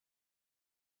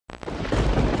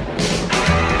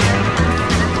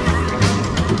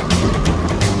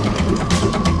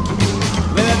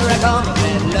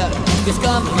is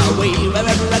coming my way.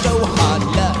 Wherever I go, hard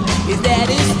luck is there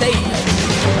to stay.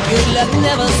 Good luck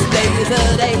never stays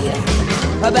a day.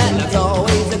 Bad luck's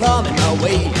always coming my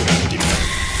way.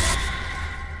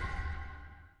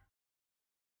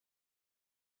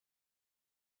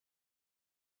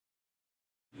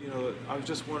 You know, I was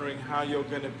just wondering how you're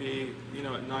going to be, you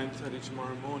know, at 9:30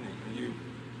 tomorrow morning. Are you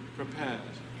prepared?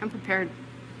 I'm prepared.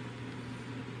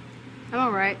 I'm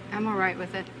all right. I'm all right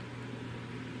with it.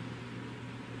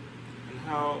 And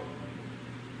how?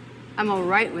 I'm all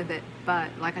right with it, but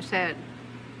like I said,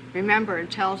 remember,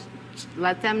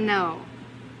 let them know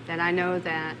that I know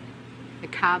that the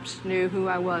cops knew who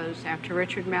I was. After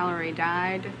Richard Mallory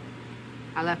died,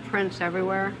 I left prints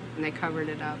everywhere, and they covered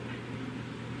it up.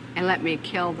 And let me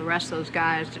kill the rest of those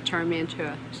guys to turn me into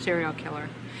a serial killer.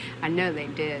 I know they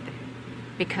did,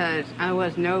 because I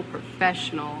was no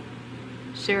professional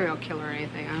serial killer or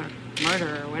anything,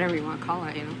 murderer or whatever you want to call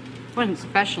it, you know. I wasn't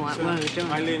professional at what I was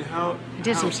doing. Aileen, I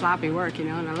did some sloppy work, you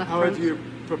know, and I left How prints. have you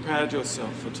prepared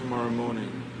yourself for tomorrow morning?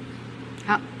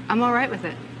 I'm all right with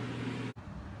it.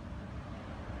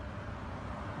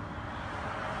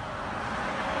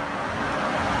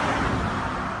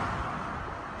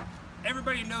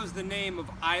 Everybody knows the name of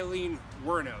Aileen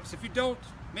Wuornos. If you don't,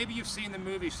 maybe you've seen the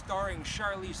movie starring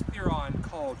Charlize Theron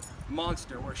called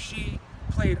Monster, where she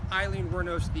played Aileen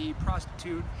Wuornos, the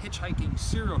prostitute hitchhiking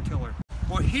serial killer.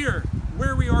 Well, here,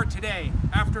 where we are today,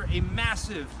 after a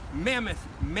massive, mammoth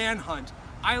manhunt,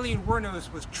 Aileen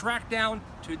Wuornos was tracked down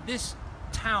to this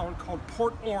town called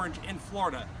Port Orange in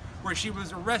Florida, where she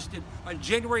was arrested on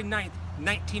January 9th,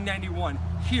 1991,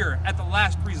 here at the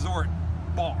Last Resort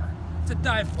bar. It's a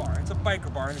dive bar, it's a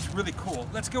biker bar, and it's really cool.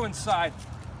 Let's go inside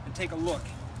and take a look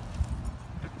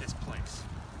at this place.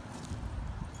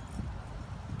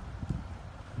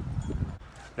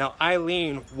 Now,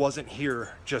 Aileen wasn't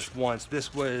here just once.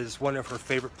 This was one of her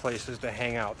favorite places to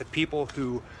hang out. The people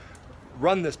who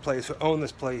run this place, who own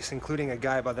this place, including a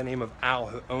guy by the name of Al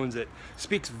who owns it,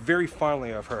 speaks very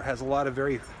fondly of her, has a lot of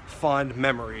very fond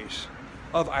memories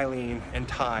of Aileen and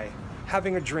Ty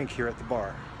having a drink here at the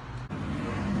bar.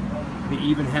 They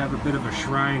even have a bit of a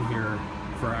shrine here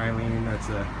for Aileen. That's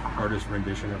an artist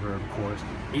rendition of her, of course.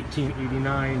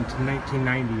 1889 to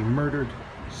 1990, murdered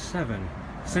 7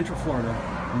 Central Florida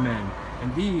men.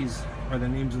 And these are the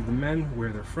names of the men, where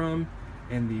they're from,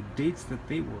 and the dates that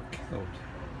they were killed.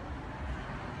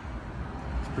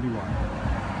 It's pretty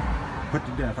wild. Put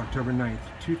to death October 9th,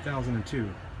 2002.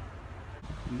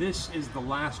 This is the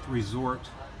Last Resort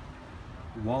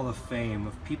Wall of Fame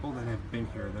of people that have been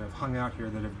here, that have hung out here,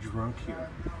 that have drunk here,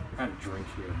 had a drink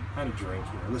here, had a drink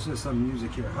here, listened to some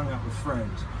music here, hung out with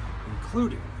friends,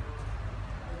 including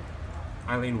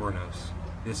Aileen Wuornos.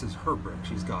 This is her brick.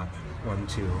 She's got 1,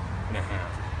 2, and a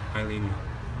half.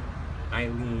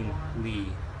 Aileen Lee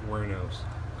Wuornos.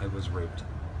 I was raped.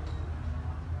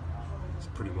 It's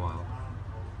pretty wild.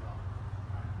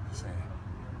 Say.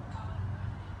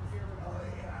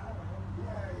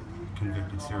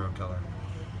 Convicted serial killer.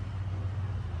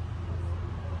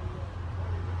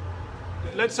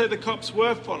 Let's say the cops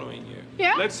were following you.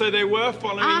 Yeah. Let's say they were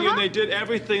following you and they did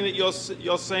everything that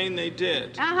you're saying they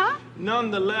did.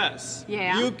 Nonetheless,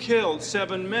 you killed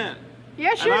 7 men.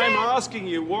 Yes, you did. And I'm asking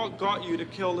you, what got you to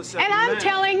kill the 7 men? And I'm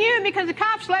telling you, because the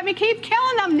cops let me keep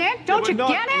killing them, Nick. Don't you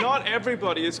get it? Not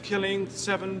everybody is killing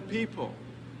 7 people.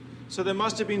 So there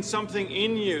must have been something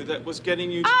in you that was getting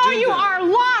you to do that. Oh, you are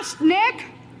lost, Nick.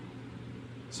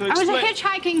 So I was a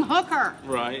hitchhiking hooker.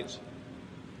 Right.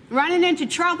 Running into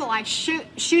trouble, I shoot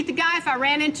the guy if I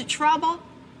ran into trouble.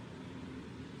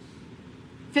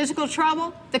 Physical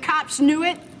trouble. The cops knew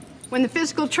it. When the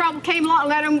physical trouble came along,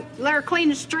 let her clean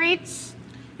the streets,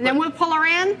 and then we'll pull her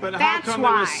in. But that's how come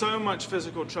why. there was so much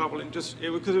physical trouble in because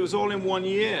it was all in 1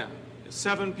 year?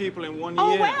 7 people in 1 year.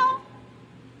 Oh well.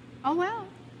 Oh well.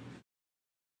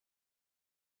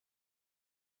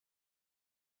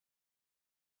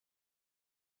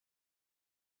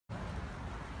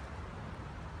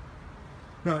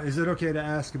 Now, is it okay to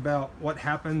ask about what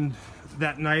happened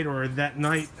that night or that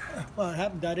night? Well, it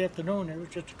happened that afternoon. It was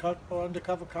just a couple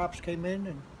undercover cops came in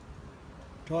and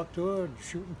talked to her and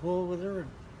shooting pool with her and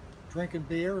drinking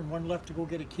beer, and one left to go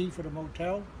get a key for the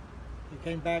motel. They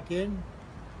came back in,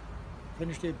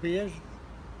 finished their beers.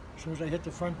 As soon as they hit the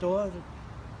front door,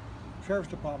 the sheriff's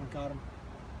department got them.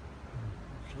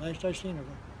 It's the last I seen of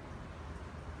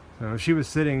her. So she was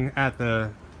sitting at the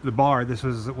bar. This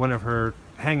was one of her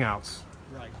hangouts.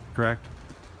 Right. Correct?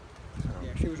 Yeah,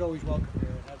 she was always welcome here.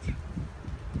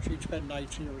 She'd spend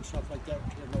nights here and stuff like that when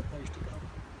she had no place to go.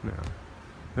 Yeah.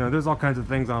 You know, there's all kinds of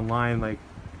things online, like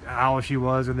how she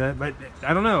was or that, but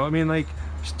I don't know. I mean, like,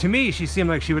 To me, she seemed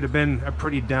like she would have been a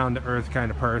pretty down-to-earth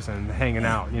kind of person, hanging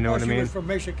out, you know what I mean? She was from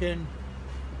Michigan.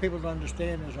 People don't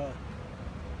understand is her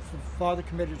father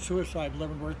committed suicide in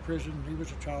Leavenworth prison. He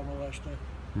was a child molester.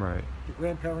 Right. The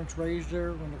grandparents raised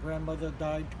her. When the grandmother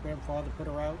died, the grandfather put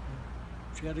her out.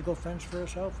 And she had to go fence for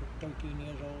herself at 13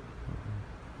 years old.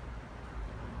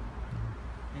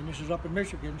 And this is up in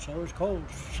Michigan, so it was cold.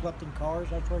 She slept in cars.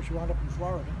 That's why she wound up in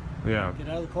Florida. Yeah. Get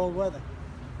out of the cold weather.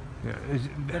 Yeah.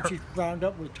 Then she wound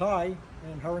up with Ty,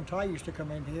 and her and Ty used to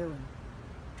come in here and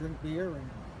drink beer.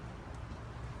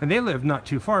 And they lived not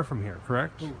too far from here,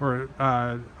 correct? Who? Or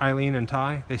Aileen and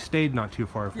Ty, they stayed not too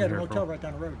far from here. Yeah, the motel right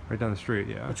down the road. Right down the street,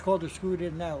 yeah. It's called the Scoot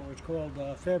Inn now. It's called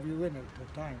Fairview Inn at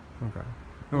the time. Okay.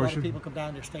 A lot of people come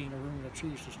down there, stay in the room that she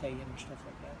used to stay in and stuff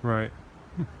like that. Right.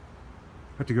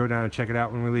 Have to go down and check it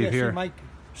out when we leave here.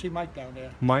 See Mike down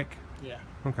there. Mike? Yeah.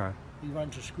 Okay. He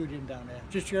runs a Scoot Inn down there.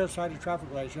 Just the other side of the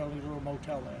traffic lights, the only little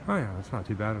motel there. Oh yeah, that's not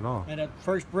too bad at all. And that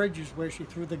first bridge is where she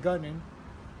threw the gun in.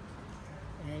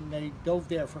 And they dove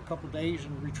there for a couple of days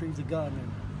and retrieved the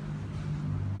gun.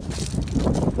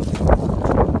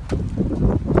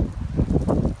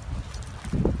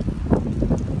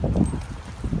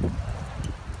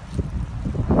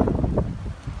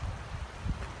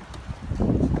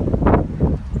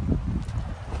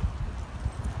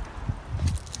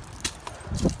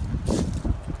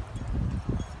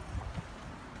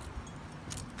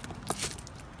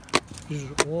 This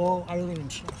is all Aileen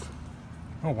stuff.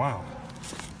 Oh wow.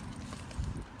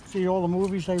 See all the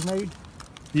movies they've made?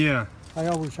 Yeah. I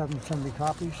always have them send me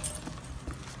copies.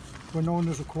 We're known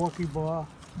as a Corky Bar.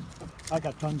 I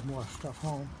got tons more stuff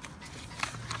home.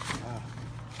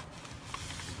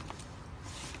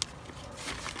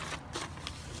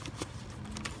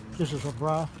 This is a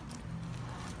bra.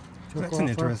 That's an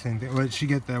interesting thing. What did she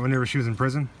get that whenever she was in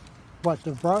prison? What,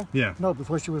 the bra? Yeah. No,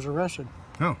 before she was arrested.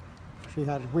 Oh.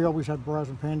 We always had bras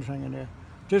and panties hanging there.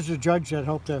 This is a judge that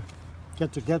helped to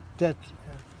get the death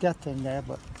thing there,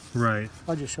 but right.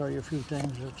 I'll just show you a few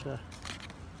things. It's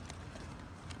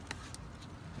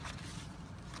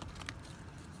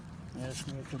that's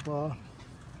me at the bar.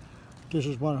 This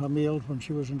is one of her meals when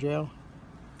she was in jail.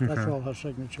 That's all her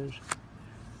signatures.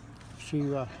 She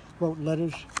wrote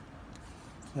letters.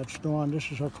 That's Dawn. This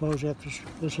is her clothes after.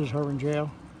 This is her in jail.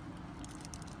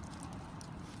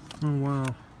 Oh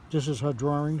wow. This is her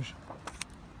drawings.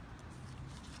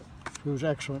 She was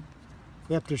excellent.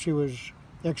 After she was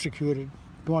executed,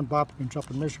 Dawn Bopkins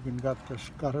up in Michigan got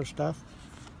her stuff.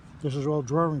 This is all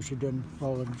drawings she did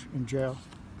while in jail.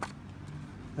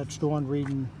 That's Dawn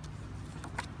reading.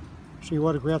 She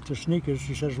autographed the sneakers.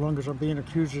 She said, as long as I'm being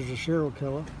accused as a serial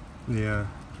killer. Yeah.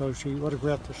 So she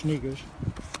autographed the sneakers.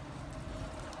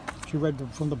 She read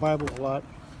from the Bible a lot.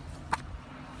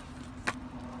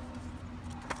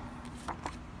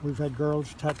 We've had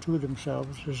girls tattoo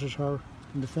themselves. This is her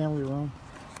in the family room.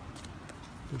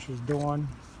 This is Dawn,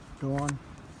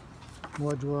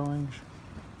 more drawings.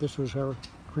 This was her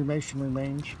cremation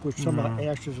remains, which some of the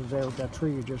ashes are there with that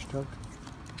tree you just took.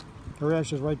 Her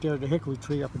ashes right there at the hickory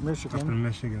tree up in Michigan. Up in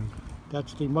Michigan.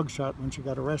 That's the mugshot when she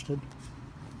got arrested.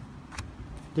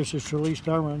 This is Charlize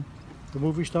Theron, the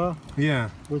movie star. Yeah.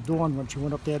 With Dawn when she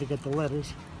went up there to get the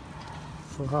letters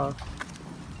for her.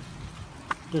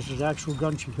 This is the actual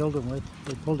gun she killed him with.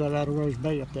 They pulled that out of Rose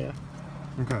Bay up there.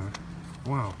 Okay.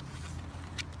 Wow.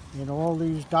 And all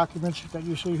these documents that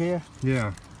you see here,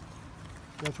 yeah,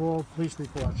 that's all police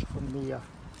reports from the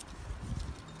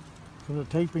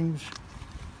tapings,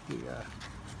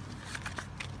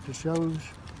 the shows.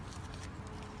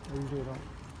 I usually don't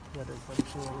let everybody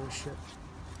see all this shit.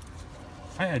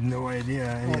 I had no idea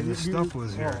any of this stuff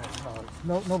was here.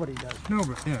 No, nobody does. No,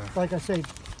 but yeah. Like I say,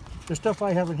 the stuff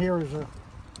I have in here is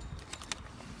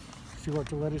she wrote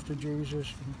the letters to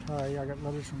Jesus and Ty. I got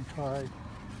letters from Ty.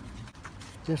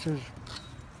 This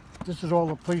is all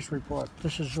the police report.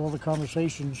 This is all the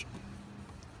conversations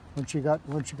when she got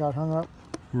hung up.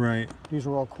 Right. These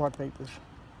are all court papers,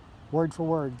 word for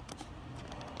word.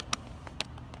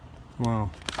 Wow.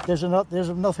 There's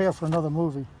enough here for another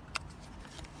movie.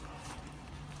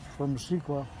 From the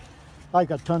sequel. I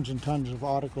got tons and tons of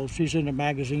articles. She's in the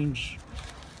magazines.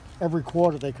 Every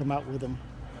quarter they come out with them.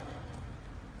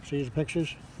 See the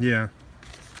pictures? Yeah.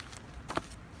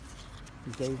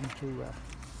 He gave them to.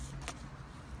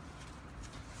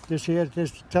 This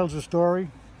tells a story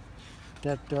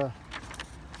that.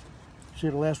 See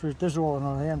the last. This is all in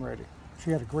her handwriting.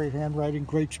 She had a great handwriting,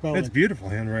 great spelling. That's beautiful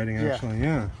handwriting, actually.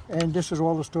 Yeah. And this is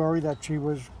all the story that she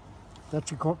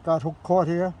got caught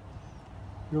here.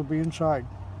 You'll be inside.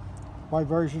 My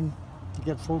version, to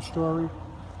get full story,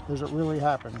 is it really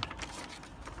happened.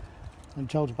 and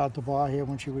tells about the bar here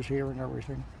when she was here and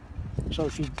everything. So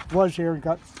she was here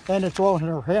and and it's all in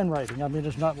her handwriting. I mean,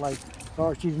 it's not like,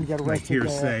 oh, she didn't get arrested. Like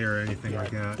hearsay or anything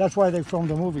like that. That's why they filmed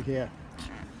the movie here.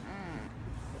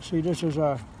 See, this is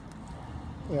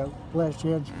last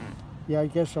chance. Yeah, I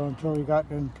guess so, until he got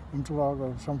into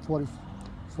Largo, some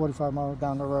 45 miles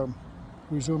down the road.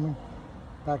 Resuming,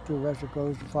 back to the rest it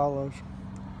goes, follows.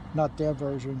 Not their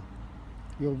version.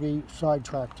 You'll be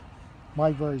sidetracked.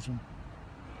 My version.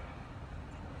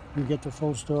 You get the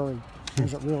full story,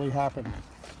 as it really happened.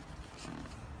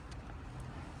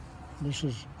 This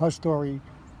is her story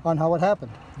on how it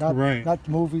happened. Not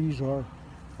movies or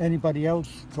anybody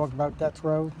else talking about death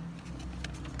row.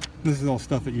 This is all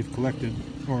stuff that you've collected,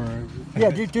 or... Yeah,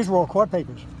 these were all court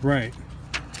papers. Right.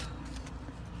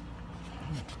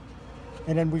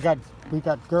 And then we got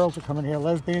girls that come in here,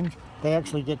 lesbians. They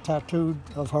actually get tattooed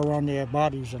of her on their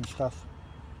bodies and stuff.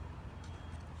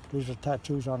 These are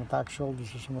tattoos on the back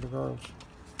shoulders of some of the girls.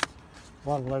 A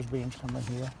lot of lesbians come in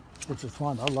here, which is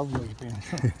fun. I love lesbians.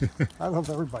 I love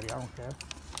everybody, I don't care.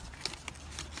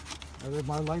 I live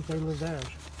my life, they live theirs.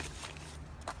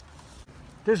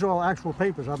 These are all actual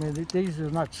papers. I mean, these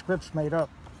are not scripts made up.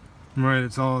 Right,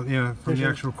 it's all, yeah, from the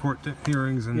actual court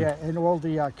hearings. And yeah, and all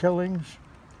the killings,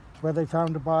 where they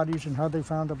found the bodies and how they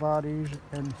found the bodies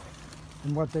and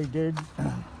what they did.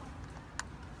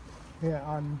 Yeah,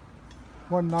 on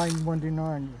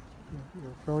 1/9/1999,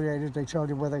 affiliated, they tell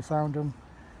you where they found them,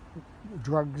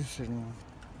 drugs, and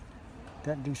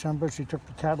that in December she took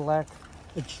the Cadillac.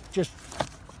 It's just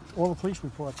all the police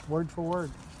reports, word for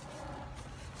word.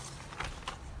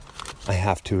 I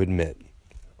have to admit,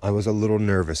 I was a little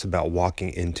nervous about walking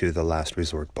into the Last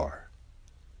Resort bar.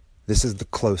 This is the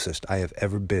closest I have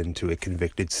ever been to a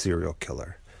convicted serial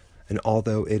killer, and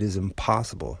although it is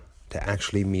impossible to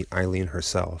actually meet Aileen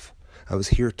herself, I was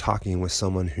here talking with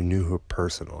someone who knew her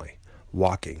personally,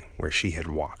 walking where she had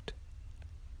walked.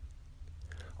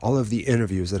 All of the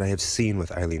interviews that I have seen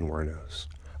with Aileen Wuornos,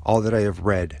 all that I have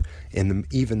read, and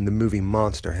even the movie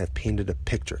Monster have painted a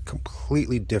picture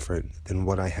completely different than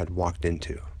what I had walked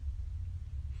into.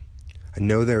 I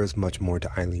know there is much more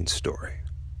to Aileen's story,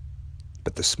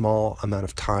 but the small amount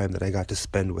of time that I got to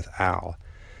spend with Al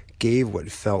gave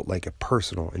what felt like a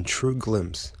personal and true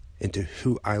glimpse into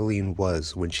who Aileen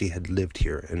was when she had lived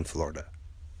here in Florida.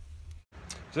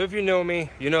 So if you know me,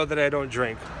 you know that I don't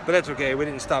drink, but that's okay. We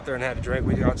didn't stop there and have a drink.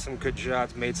 We got some good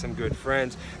shots, made some good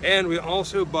friends, and we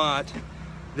also bought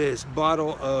this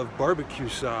bottle of barbecue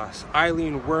sauce,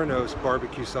 Aileen Wuornos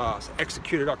barbecue sauce,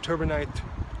 executed October 9th,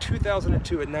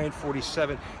 2002 at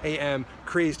 9:47 a.m.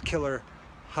 Crazed Killer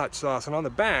hot sauce. And on the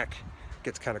back, it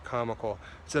gets kind of comical.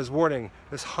 It says, warning,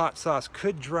 this hot sauce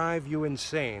could drive you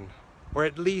insane, or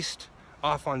at least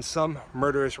off on some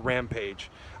murderous rampage.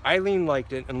 Aileen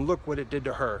liked it, and look what it did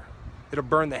to her. It'll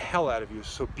burn the hell out of you,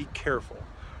 so be careful.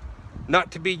 Not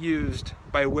to be used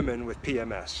by women with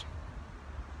PMS.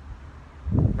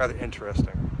 Rather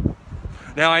interesting.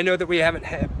 Now, I know that we haven't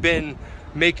been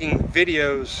making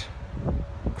videos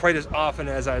quite as often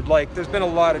as I'd like. There's been a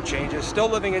lot of changes. Still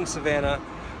living in Savannah,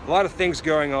 a lot of things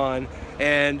going on,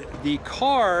 and the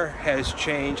car has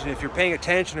changed. And if you're paying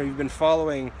attention or you've been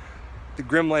following the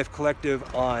Grimm-Life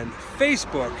Collective on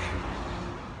Facebook,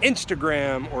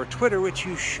 Instagram, or Twitter, which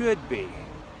you should be,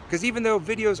 because even though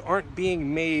videos aren't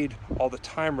being made all the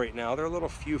time right now, they're a little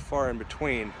few far in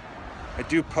between, I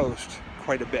do post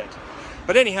quite a bit.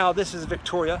 But anyhow, this is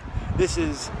Victoria. This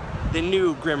is the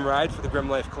new Grimm ride for the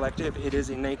Grimm-Life Collective. It is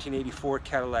a 1984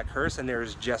 Cadillac hearse, and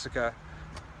there's Jessica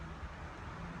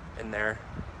in there.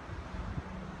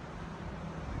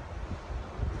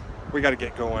 We got to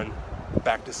get going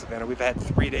back to Savannah. We've had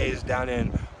 3 days down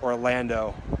in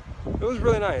Orlando. It was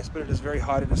really nice, but it is very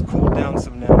hot. It has cooled down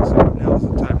some now, so now is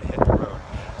the time to hit the road.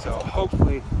 So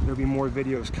hopefully there'll be more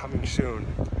videos coming soon.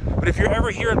 But if you're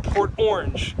ever here in Port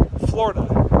Orange, Florida,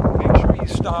 make sure you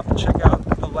stop and check out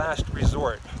the Last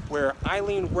Resort, where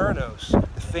Aileen Wuornos,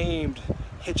 the famed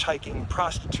hitchhiking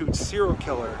prostitute serial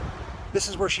killer, this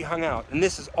is where she hung out, and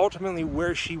this is ultimately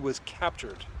where she was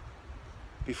captured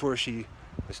before she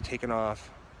was taken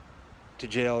off to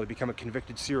jail to become a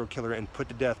convicted serial killer and put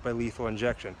to death by lethal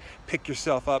injection. Pick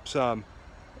yourself up some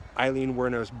Aileen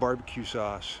Wuornos barbecue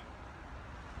sauce.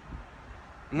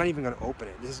 I'm not even going to open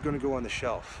it. This is going to go on the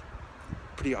shelf.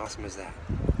 Pretty awesome is that?